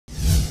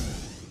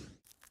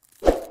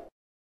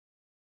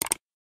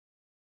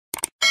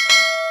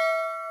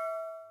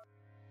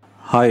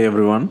Hi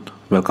everyone,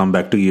 welcome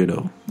back to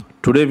Geardo.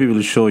 Today we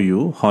will show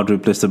you how to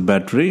replace the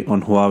battery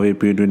on Huawei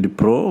P20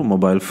 Pro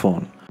mobile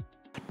phone.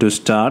 To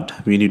start,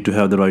 we need to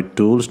have the right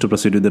tools to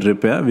proceed with the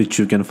repair, which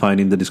you can find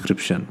in the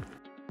description.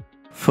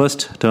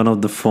 First, turn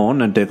off the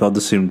phone and take out the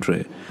SIM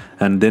tray,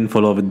 and then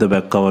follow with the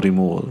back cover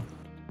removal.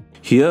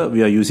 Here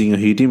we are using a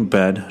heating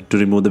pad to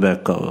remove the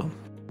back cover.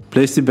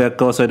 Place the back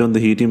cover side on the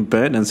heating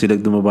pad and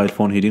select the mobile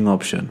phone heating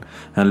option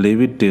and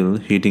leave it till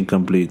heating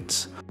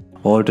completes.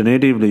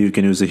 Alternatively, you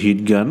can use a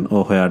heat gun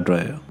or hair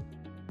dryer.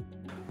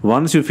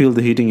 Once you feel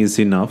the heating is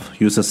enough,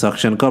 use a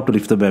suction cup to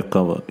lift the back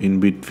cover.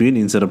 In between,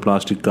 insert a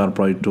plastic car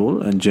pry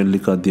tool and gently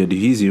cut the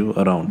adhesive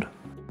around.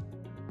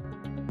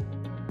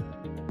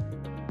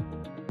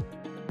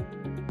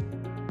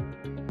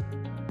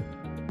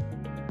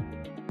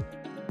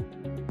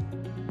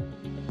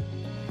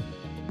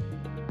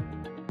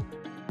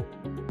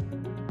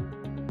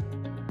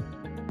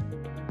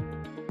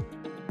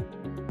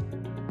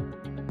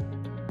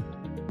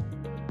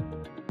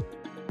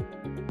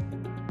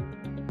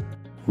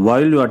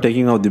 While you are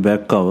taking out the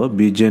back cover,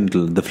 be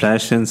gentle. The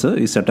flash sensor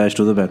is attached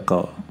to the back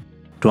cover.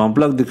 To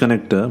unplug the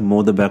connector,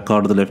 move the back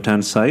cover to the left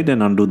hand side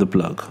and undo the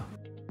plug.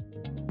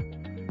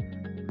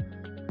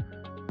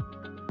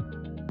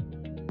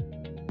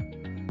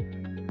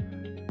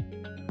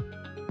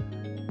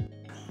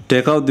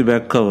 Take out the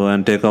back cover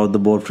and take out the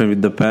board frame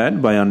with the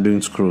pad by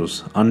undoing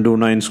screws. Undo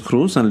 9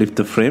 screws and lift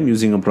the frame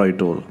using a pry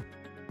tool.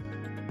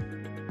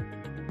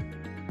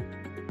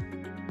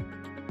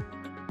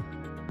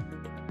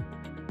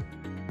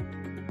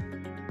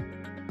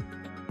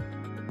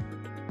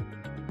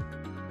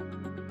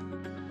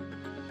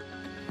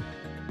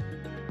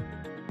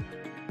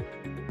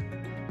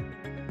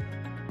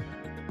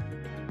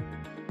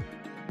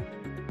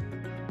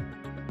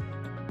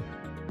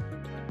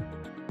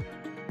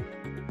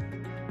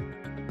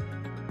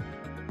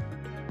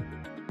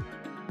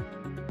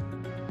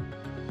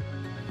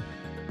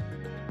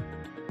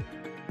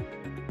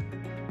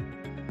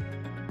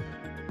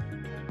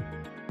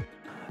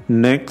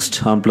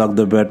 Next, unplug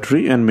the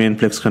battery and main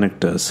flex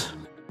connectors.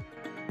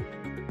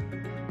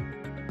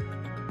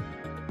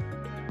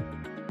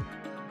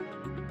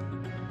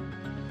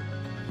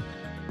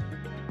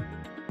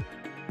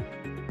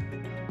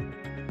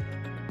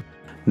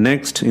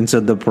 Next,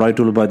 insert the pry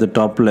tool by the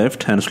top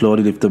left and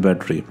slowly lift the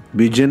battery.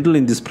 Be gentle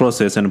in this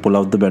process and pull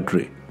out the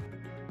battery.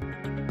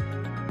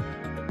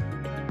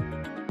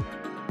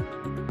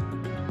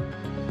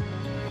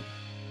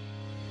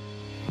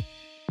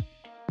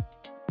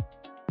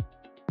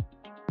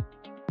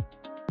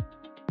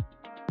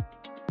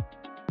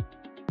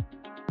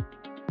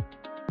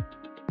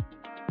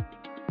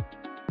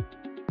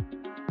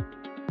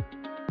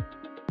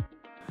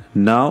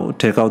 Now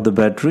take out the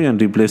battery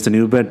and replace the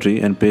new battery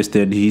and paste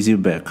the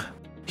adhesive back.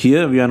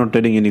 Here we are not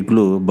adding any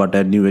glue but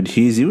add new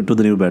adhesive to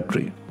the new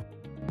battery.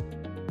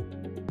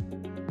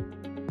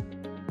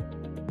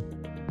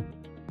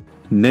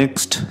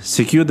 Next,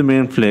 secure the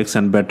main flex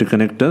and battery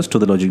connectors to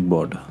the logic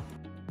board.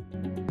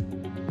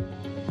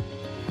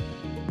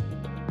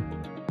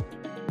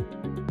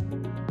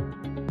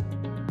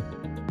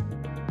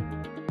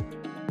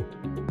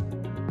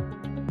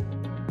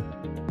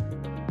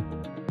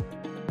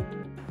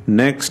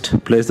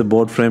 Next, place the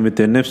board frame with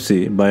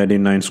NFC by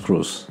adding 9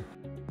 screws.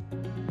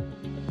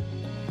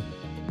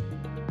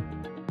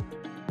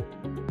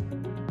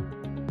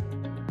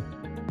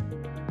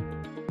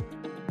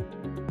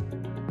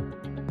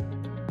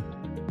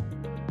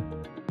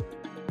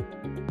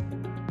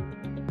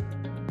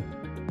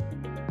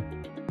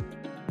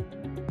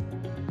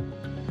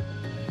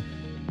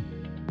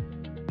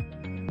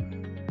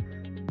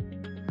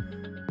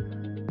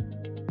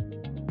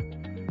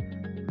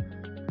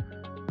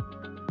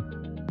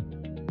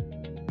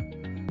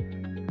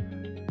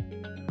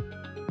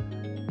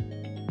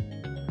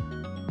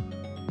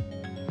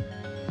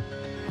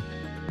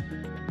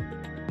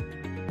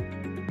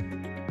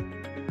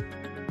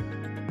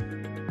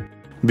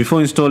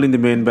 Before installing the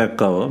main back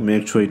cover,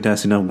 make sure it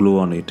has enough glue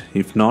on it.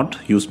 If not,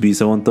 use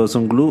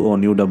B7000 glue or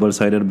new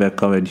double-sided back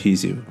cover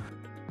adhesive.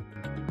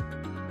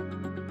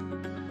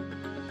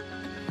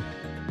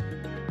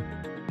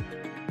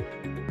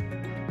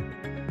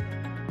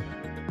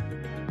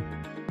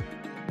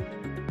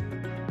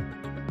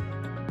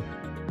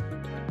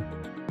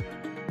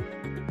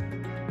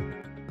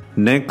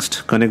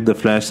 Next, connect the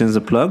flash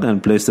sensor plug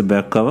and place the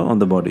back cover on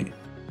the body.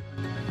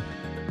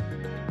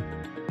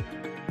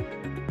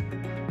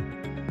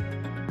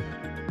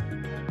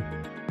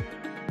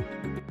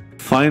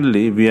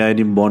 Finally, we are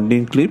adding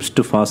bonding clips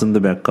to fasten the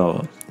back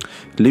cover.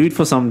 Leave it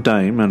for some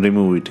time and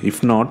remove it.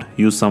 If not,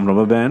 use some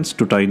rubber bands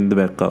to tighten the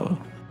back cover.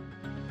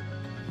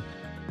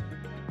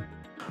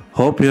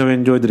 Hope you have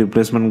enjoyed the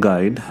replacement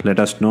guide. Let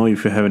us know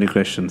if you have any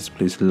questions.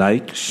 Please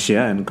like,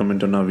 share and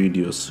comment on our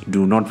videos.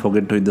 Do not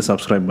forget to hit the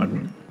subscribe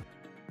button.